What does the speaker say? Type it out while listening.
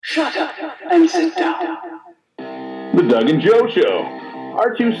Shut up and sit down. The Doug and Joe Show.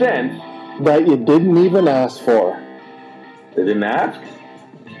 Our 2 cents. That you didn't even ask for. They didn't ask?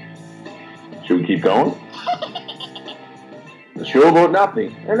 Should we keep going? The show about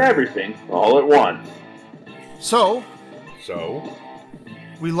nothing and everything all at once. So, So?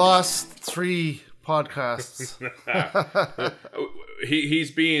 we lost 3 podcasts.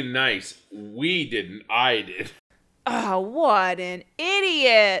 He's being nice. We didn't. I did. Oh, what an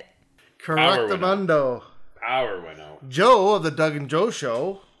idiot. Correctamundo. Power went out. Joe of the Doug and Joe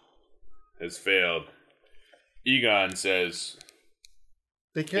Show. Has failed. Egon says...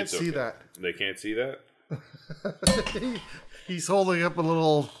 They can't it's see okay. that. They can't see that? He's holding up a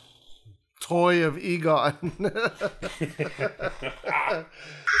little toy of Egon.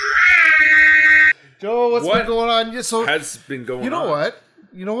 Joe, what's What been going on? So, has been going on? you know what?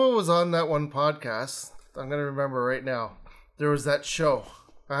 You know what was on that one podcast? I'm going to remember right now. There was that show.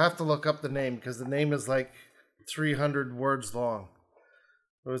 I have to look up the name because the name is like 300 words long.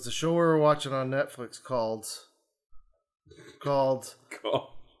 It was a show we were watching on Netflix called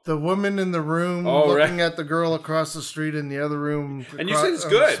The Woman in the Room looking at the girl across the street in the other room. And you said it's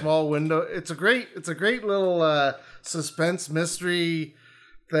good. Small window. It's a great little suspense mystery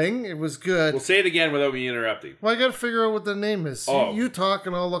thing. It was good. Well, say it again without me interrupting. Well, I got to figure out what the name is. Oh. You talk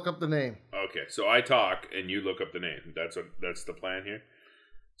and I'll look up the name. Okay, so I talk and you look up the name. That's the plan here.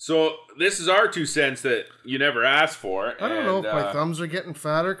 So this is our 2 cents that you never asked for. I don't know if my thumbs are getting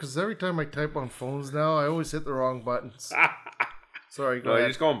fatter because every time I type on phones now, I always hit the wrong buttons. Sorry, go No, ahead. you're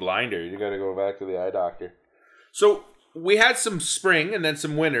just going blinder. You got to go back to the eye doctor. So we had some spring and then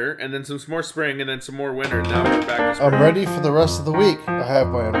some winter and then some more spring and then some more winter. And now we're back to spring. I'm ready for the rest of the week. I have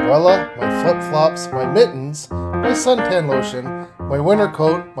my umbrella, my flip-flops, my mittens, my suntan lotion, my winter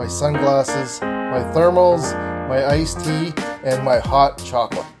coat, my sunglasses, my thermals, my iced tea, and my hot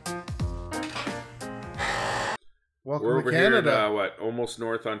chocolate. Welcome We're to over Canada. here in, almost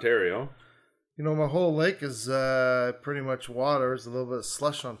North Ontario. You know, my whole lake is pretty much water. There's a little bit of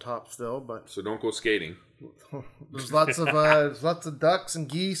slush on top still, but So don't go skating. there's lots of ducks and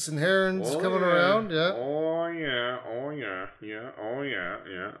geese and herons coming around. Yeah. Oh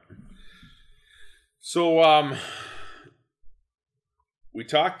yeah. So we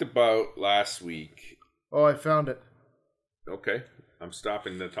talked about last week. Oh, I found it. Okay, I'm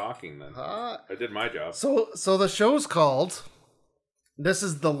stopping the talking then. I did my job. So the show's called. This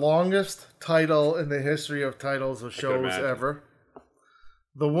is the longest title in the history of titles of shows imagine. ever.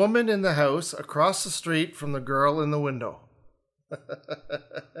 The Woman in the House Across the Street from the Girl in the Window.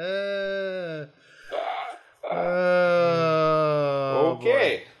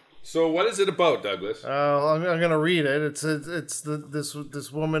 Okay. So what is it about, Douglas? I'm gonna read it. It's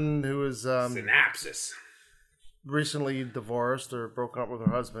this woman who is Synopsis. recently divorced or broken up with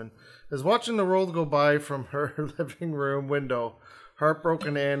her husband is watching the world go by from her living room window.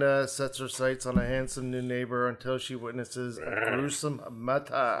 Heartbroken Anna sets her sights on a handsome new neighbor until she witnesses a gruesome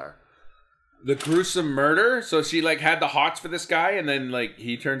murder. The gruesome murder? So she had the hots for this guy and then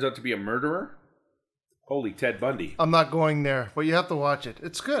he turns out to be a murderer? Holy Ted Bundy. I'm not going there, but you have to watch it.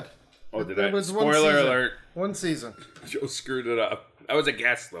 It's good. Oh, did It I? was one Spoiler season. alert. One season. Joe screwed it up. That was a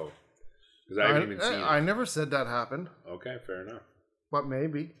guess, though. Because I haven't even seen it. I never said that happened, Okay, fair enough. but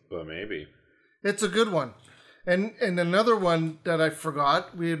maybe. But maybe. It's a good one. And another one that I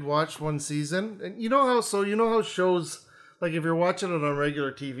forgot, we had watched one season. And you know how shows, like if you're watching it on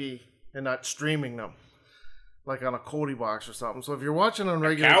regular TV and not streaming them, like on a Cody box or something. So if you're watching on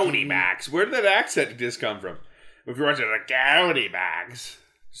regular Cowdy TV, Max. Where did that accent just come from? If you're watching a Cowdy Max,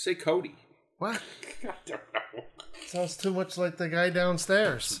 say Cody. what? I don't know. Sounds too much like the guy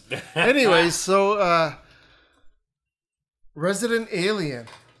downstairs. Anyways, so Resident Alien.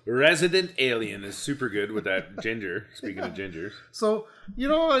 Resident Alien is super good with that ginger. Speaking of gingers. So, you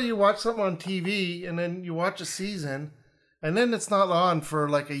know how you watch something on TV and then you watch a season and then it's not on for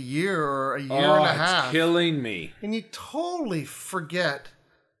like a year or a year and a half. It's killing me. And you totally forget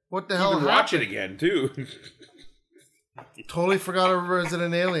what the You hell can happened. watch it again, too. Totally forgot of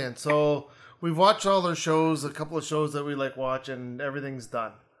Resident Alien. So we've watched all their shows, a couple of shows that we like watching, and everything's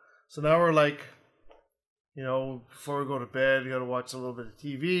done. So now we're like, before we go to bed, you got to watch a little bit of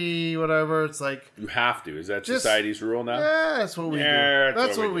TV, whatever. It's like, You have to. Is that Just- society's rule now? yeah, that's what we do. Yeah,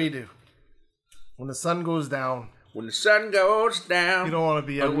 That's what we do. When the sun goes down, When the sun goes down you don't want to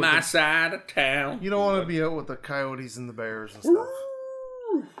be out on with my the, side of town. you don't want to be out with the coyotes and the bears and stuff.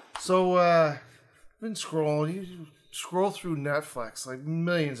 So, been scrolling. You scroll through Netflix, like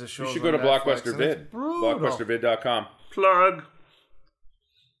millions of shows. You should go to on Netflix, Blockbuster and Vid. it's brutal. Blockbustervid.com. Plug.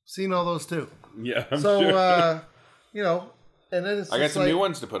 Seen all those too. Yeah, I'm So, sure. And then it's I got just some like, new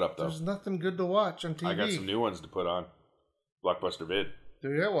ones to put up though. there's nothing good to watch on TV. I got some new ones to put on Blockbuster Vid.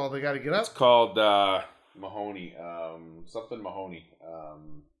 Do you? Well, they got to get up. It's called Mahoney, something Mahoney.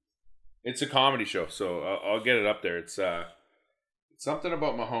 It's a comedy show, so I'll get it up there. It's something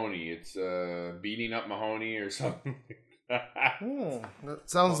about Mahoney. It's beating up Mahoney or something. That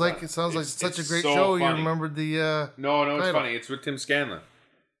sounds like such a great so show. funny. You remembered the No, it's title. funny. It's with Tim Scanlon.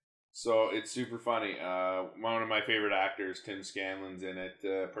 So it's super funny. One of my favorite actors, Tim Scanlon's in it.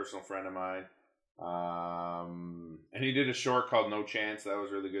 A personal friend of mine. And he did a short called No Chance. That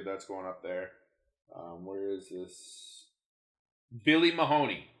was really good. That's going up there. Where is this? Billy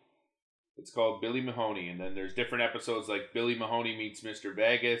Mahoney. It's called Billy Mahoney. And then there's different episodes like Billy Mahoney Meets Mr.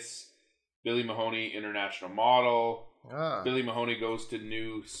 Vegas, Billy Mahoney International Model, Billy Mahoney Goes to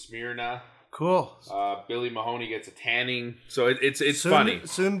New Smyrna. Cool. Billy Mahoney Gets a Tanning. So it's soon, funny.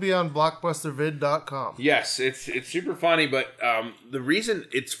 Soon be on blockbustervid.com. Yes, it's super funny, but the reason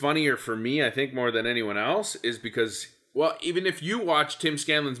it's funnier for me, I think, more than anyone else, is because, well, even if you watch Tim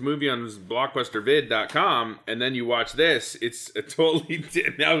Scanlon's movie on blockbustervid.com and then you watch this, it's a totally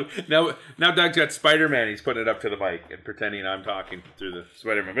now Doug's got Spider-Man. He's putting it up to the mic and pretending I'm talking through the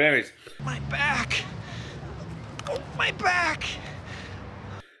Spider-Man. But anyways, My back. Oh, my back.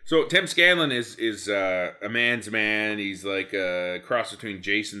 so Tim Scanlon is a man's man. He's like a cross between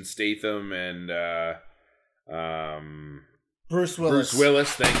Jason Statham and Bruce Willis. Bruce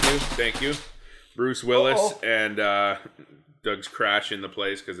Willis. Thank you. Bruce Willis and Doug's crashing the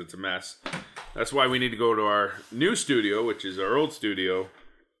place because it's a mess. That's why we need to go to our new studio, which is our old studio,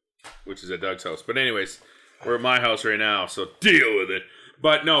 which is at Doug's house. But anyways, we're at my house right now, so deal with it.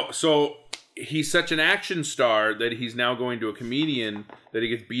 But no, so he's such an action star that he's now going to a comedian that he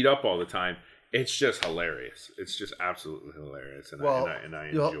gets beat up all the time. It's just hilarious. It's just absolutely hilarious, and I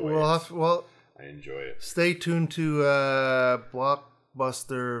enjoy it. I enjoy it. Stay tuned to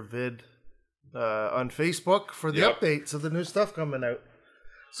Blockbuster Vid on Facebook for the updates of the new stuff coming out.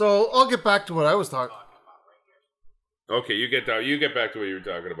 So I'll get back to what I was talking about. Okay, you get back to what you were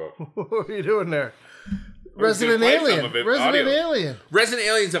talking about. What are you doing there? Resident Resident Alien. Alien. Resident Alien. Resident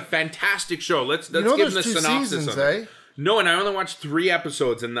Alien is a fantastic show. Let's You know give them there's the 2 synopsis seasons, on it. eh? No, and I only watched 3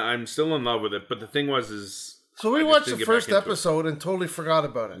 episodes, and I'm still in love with it. But the thing is, So we I just watched didn't the get back first into it. episode and totally forgot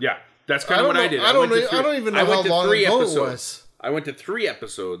about it. Yeah, that's kind of what I did. I don't even know how long ago it was. I went to 3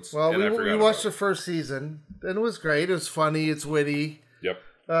 episodes. Well, and I we forgot watched the about first season, and it was great. It was funny. It's witty. it.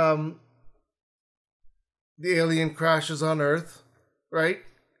 Yep. The alien crashes on Earth, right?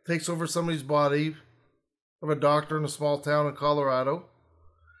 Takes over somebody's body of a doctor in a small town in Colorado.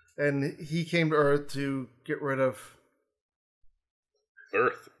 And he came to Earth to get rid of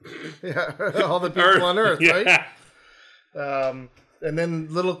Earth. all the people on Earth, yeah. right? And then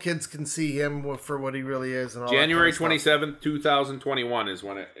little kids can see him for what he really is. And all January that kind of 27th, 2021 is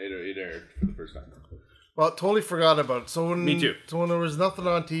when it aired for the first time. Well, I totally forgot about it. So when, Me too. So when there was nothing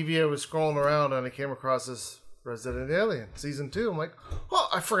on TV, I was scrolling around and I came across this Resident Alien Season 2. I'm like, oh,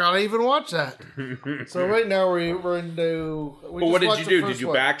 I forgot I even watched that. So right now we're into... But what did you do? Did you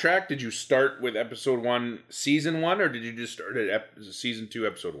backtrack? Did you start with episode 1, season 1, or did you just start at season 2,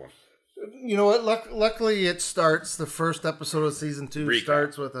 episode 1? You know what? Luckily, it starts. The first episode of season 2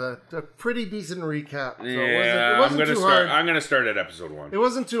 starts with a pretty decent recap. So it wasn't too hard. I'm gonna start at episode 1. It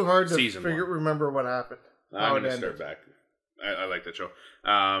wasn't too hard to Season remember what happened. I'm gonna start back. I like that show.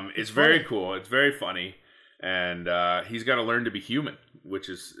 It's very cool. It's very funny, and he's got to learn to be human, which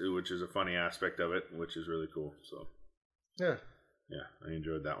is a funny aspect of it, which is really cool. So yeah, I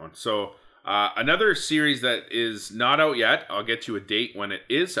enjoyed that one. So another series that is not out yet, I'll get you a date when it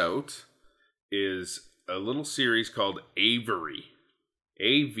is out, is a little series called Avery.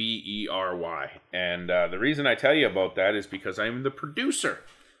 Avery. And the reason I tell you about that is because I'm the producer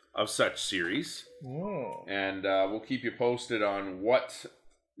of such series. Whoa. And we'll keep you posted on what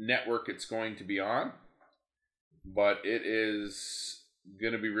network it's going to be on. But it is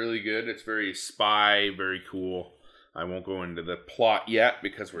going to be really good. It's very spy, very cool. I won't go into the plot yet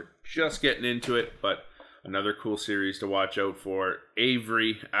because we're just getting into it, but another cool series to watch out for.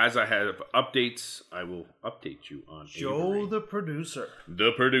 Avery. As I have updates, I will update you on Joe Avery. the producer.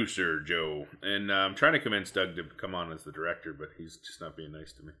 The producer, Joe. And I'm trying to convince Doug to come on as the director, but he's just not being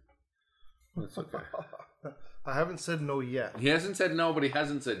nice to me. That's okay. I haven't said no yet. He hasn't said no, but he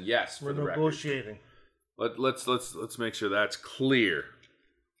hasn't said yes for We're the record. negotiating. Let's make sure that's clear.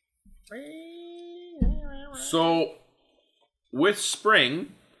 So, with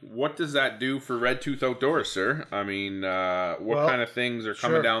spring, what does that do for Red Tooth Outdoors, sir? I mean, what kind of things are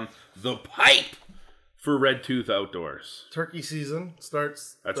coming down the pipe for Red Tooth Outdoors? Turkey season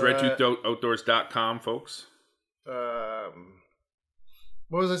starts. That's redtoothoutdoors.com, folks.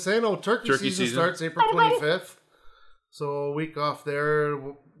 What was I saying? Oh, turkey season starts April 25th. So a week off there,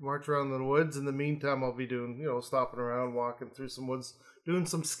 we'll march around the woods. In the meantime, I'll be doing, stopping around, walking through some woods, doing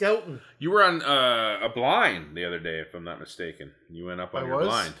some scouting. You were on a blind the other day, if I'm not mistaken. You went up on your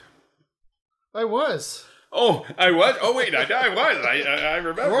blind. I was. Oh, I was? Oh, wait, I was. I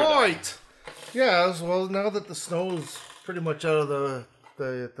remember Right. That. Yeah, well, now that the snow's pretty much out of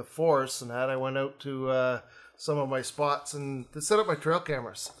the forest and that, I went out to some of my spots and to set up my trail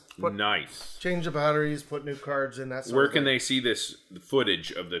cameras. Nice. Change the batteries, put new cards in, that sort Where of can thing. they see this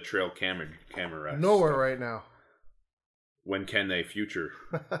footage of the trail camera? Nowhere right now. When can they future?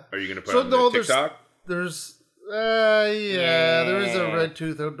 Are you going to put So it on the TikTok? There is a Red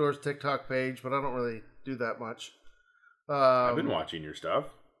Tooth Outdoors TikTok page, but I don't really do that much. I've been watching your stuff.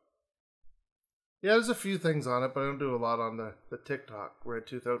 Yeah, there's a few things on it, but I don't do a lot on the TikTok Red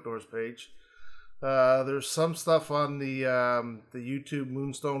Tooth Outdoors page. There's some stuff on the YouTube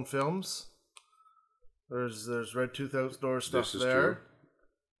Moonstone Films. There's Red Tooth Outdoors stuff there. True.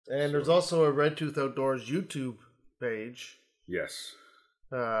 And there's also a Red Tooth Outdoors YouTube page. Yes.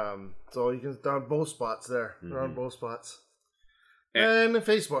 So you can on both spots there. Mm-hmm. They're on both spots. And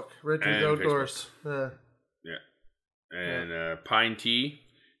Facebook, Red Tooth Outdoors. And Pine Tea,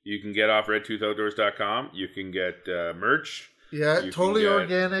 you can get off redtoothoutdoors.com. You can get merch. Yeah, totally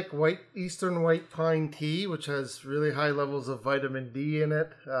organic Eastern white pine tea, which has really high levels of vitamin D in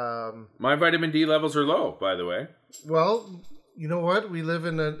it. My vitamin D levels are low, by the way. Well, you know what? We live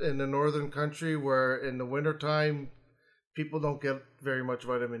in a northern country where in the wintertime, people don't get very much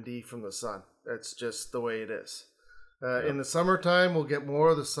vitamin D from the sun. That's just the way it is. In the summertime, we'll get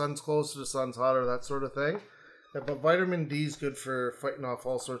more. The sun's closer, the sun's hotter, that sort of thing. But vitamin D is good for fighting off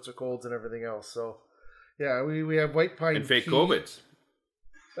all sorts of colds and everything else. So, yeah, we have white pine and fake tea. COVIDs.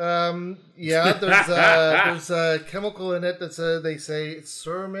 Yeah, there's a chemical in it that's they say it's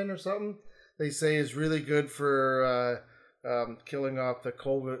suramin or something. They say is really good for killing off the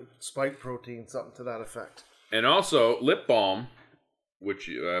COVID spike protein, something to that effect. And also lip balm, which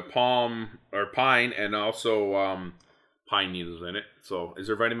palm or pine, and also pine needles in it. So, is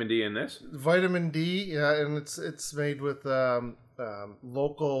there vitamin D in this? Vitamin D, yeah, and it's made with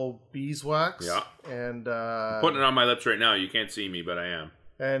local beeswax. Yeah, and I'm putting it on my lips right now. You can't see me, but I am.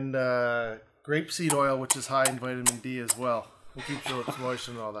 And grapeseed oil, which is high in vitamin D as well. It keeps your lips moist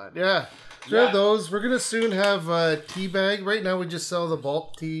and all that. Yeah. So those. We're gonna soon have tea bag. Right now, we just sell the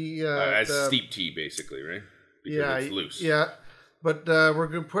bulk tea as steep tea, basically, right? Because it's loose. Yeah. But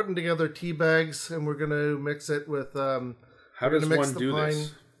we're putting together tea bags, and we're gonna mix it with. How does one do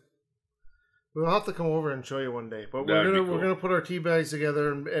this? We'll have to come over and show you one day. But we're gonna put our tea bags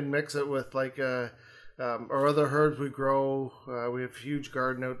together and mix it with like our other herbs we grow. We have a huge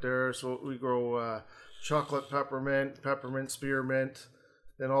garden out there, so we grow chocolate peppermint, spearmint,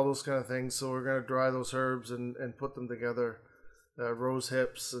 and all those kind of things. So we're gonna dry those herbs and put them together. Rose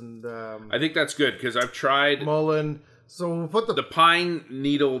hips and I think that's good because I've tried mullein. So we'll put the pine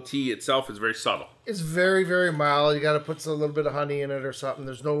needle tea itself is very subtle. It's very, very mild. You got to put a little bit of honey in it or something.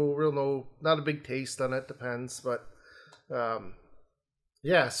 There's not a big taste on it. Depends, but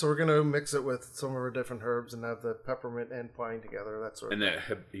yeah. So we're gonna mix it with some of our different herbs and have the peppermint and pine together. That sort of.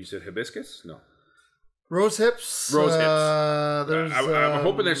 And you said hibiscus? No. Rose hips. Rose hips. I'm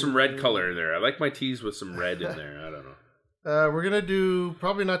hoping there's some red color in there. I like my teas with some red in there. I don't know. We're gonna do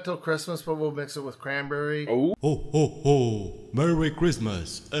probably not till Christmas, but we'll mix it with cranberry. Oh, ho ho ho! Merry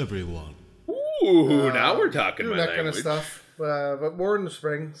Christmas, everyone! Ooh, now we're talking do my that language. kind of stuff. But more in the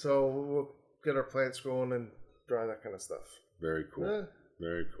spring, so we'll get our plants growing and dry that kind of stuff. Very cool.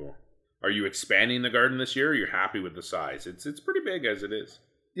 Very cool. Are you expanding the garden this year? Or you're happy with the size? It's pretty big as it is.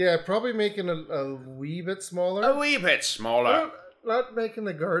 Yeah, probably making a wee bit smaller. A wee bit smaller. Not making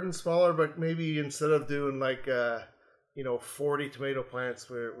the garden smaller, but maybe instead of doing like 40 tomato plants,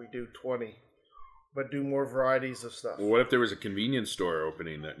 we do 20, but do more varieties of stuff. Well, what if there was a convenience store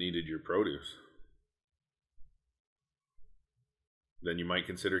opening that needed your produce? Then you might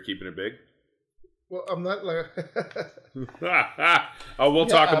consider keeping it big? Well, I'm not like... we'll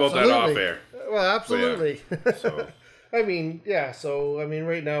talk about that off air. Well, absolutely. Yeah. So. I mean, yeah, so,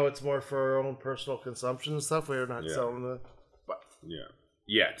 right now it's more for our own personal consumption and stuff. We're not selling the... But. Yeah.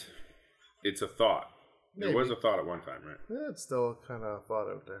 Yet. It's a thought. Maybe. There was a thought at one time, right? Yeah, it's still kind of a thought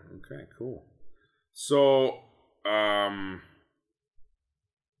out there. Okay, cool. So, our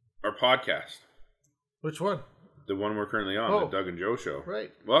podcast. Which one? The one we're currently on, the Doug and Joe Show.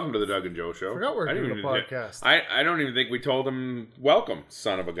 Right. Welcome to the Doug and Joe Show. I forgot we're doing a podcast. I don't even think we told them, welcome,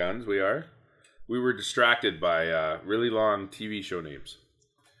 son of a guns, we are. We were distracted by really long TV show names.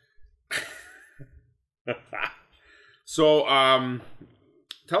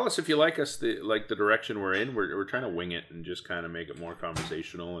 tell us if you like us, the direction we're in. We're trying to wing it and just kind of make it more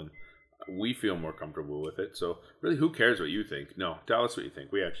conversational, and we feel more comfortable with it. So really, who cares what you think? No, tell us what you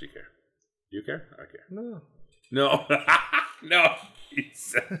think. We actually care. Do you care? I care. No. No. No. He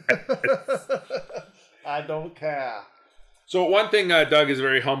said. I don't care. So one thing Doug is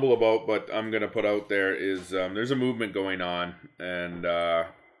very humble about, but I'm going to put out there is there's a movement going on, and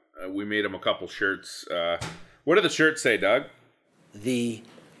we made him a couple shirts. What do the shirts say, Doug? The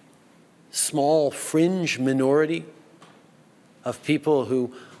small fringe minority of people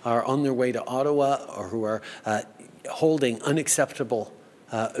who are on their way to Ottawa or who are holding unacceptable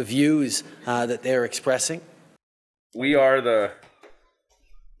views that they're expressing. We are the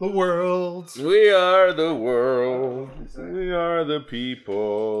world. We are the world. We are the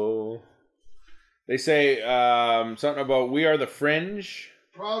people. They say something about we are the fringe.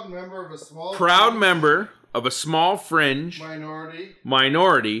 Proud member of a small fringe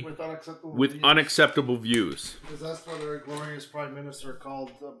minority with unacceptable views. Because that's what our glorious Prime Minister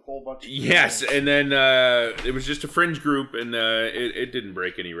called a whole bunch of Yes, and then it was just a fringe group, and it didn't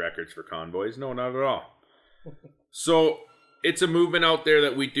break any records for convoys. No, not at all. So it's a movement out there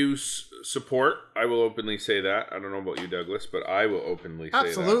that we do support. I will openly say that. I don't know about you, Douglas, but I will openly say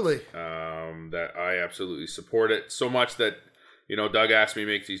absolutely. That I absolutely support it so much that, you know, Doug asked me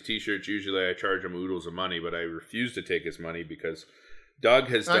to make these T-shirts. Usually I charge him oodles of money, but I refuse to take his money because Doug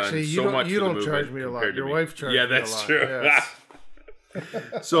has done so much for the movement. You don't charge me a lot. Your wife charges me a lot. Yeah, that's true. Yes.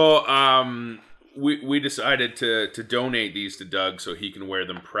 So we decided to donate these to Doug so he can wear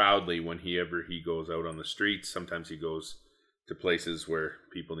them proudly whenever he goes out on the streets. Sometimes he goes to places where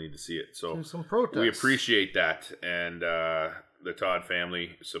people need to see it. So do some protests. We appreciate that, and the Todd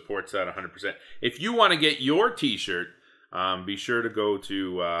family supports that 100%. If you want to get your T-shirt, be sure to go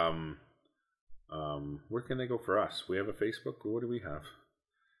to where can they go for us? We have a Facebook. What do we have?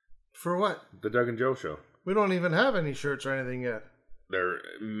 For what? The Doug and Joe Show. We don't even have any shirts or anything yet. They're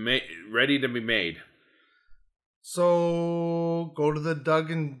ready to be made. So go to the Doug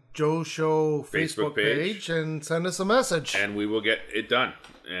and Joe Show Facebook page and send us a message, and we will get it done.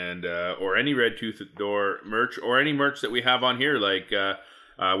 And or any Red Tooth Door merch, or any merch that we have on here. Like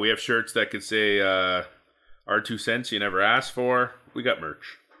we have shirts that could say "Our 2 cents you never asked for." We got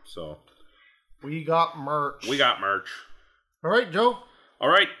merch. So we got merch. All right, Joe. All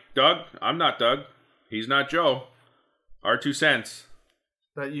right, Doug. I'm not Doug. He's not Joe. Our 2 cents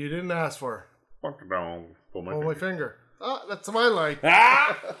that you didn't ask for. Pull my finger. Ah, that's my line. Og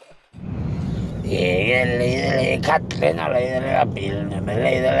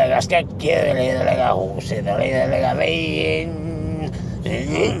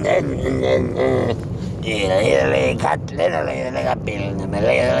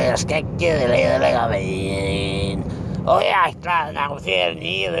jeg ætla að þér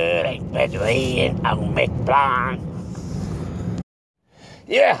niður einhvern veginn á mitt plan.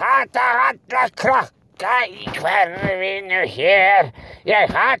 Ég hata alla krakka í hverfinu hér. Ég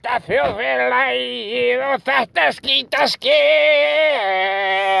hata þjóðfélagið og þetta skítasker.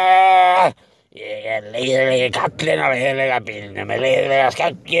 Ég leiðilegi kallinn á leiðilega bílnum, með leiðilega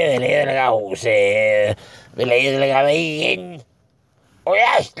skeggið, leiðilega húsið, við leiðilega veginn. Og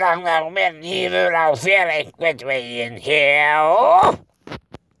ég ætla að mér niður á þér einhvern veginn hér.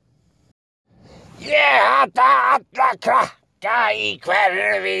 Ég hata alla krakka í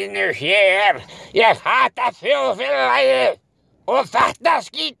hverfinu hér. Ég hata þjóðfélagið og þetta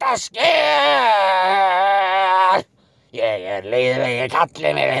skítasker. Ég leiðilegi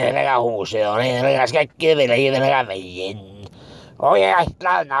kallinn með leiðilega húsið og leiðilega skeggið við leiðilega veginn. Og ég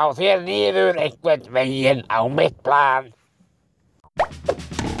ætla að ná þér niður einhvern veginn á mitt plan.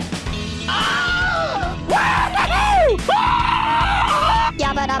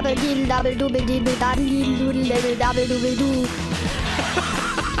 Yabba dabba dee dabba dooba dee dabba dee doodle dabba dabba dooba doo.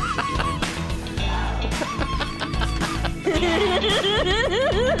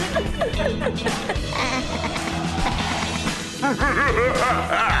 Ha ha ha ha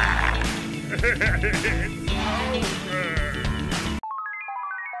ha!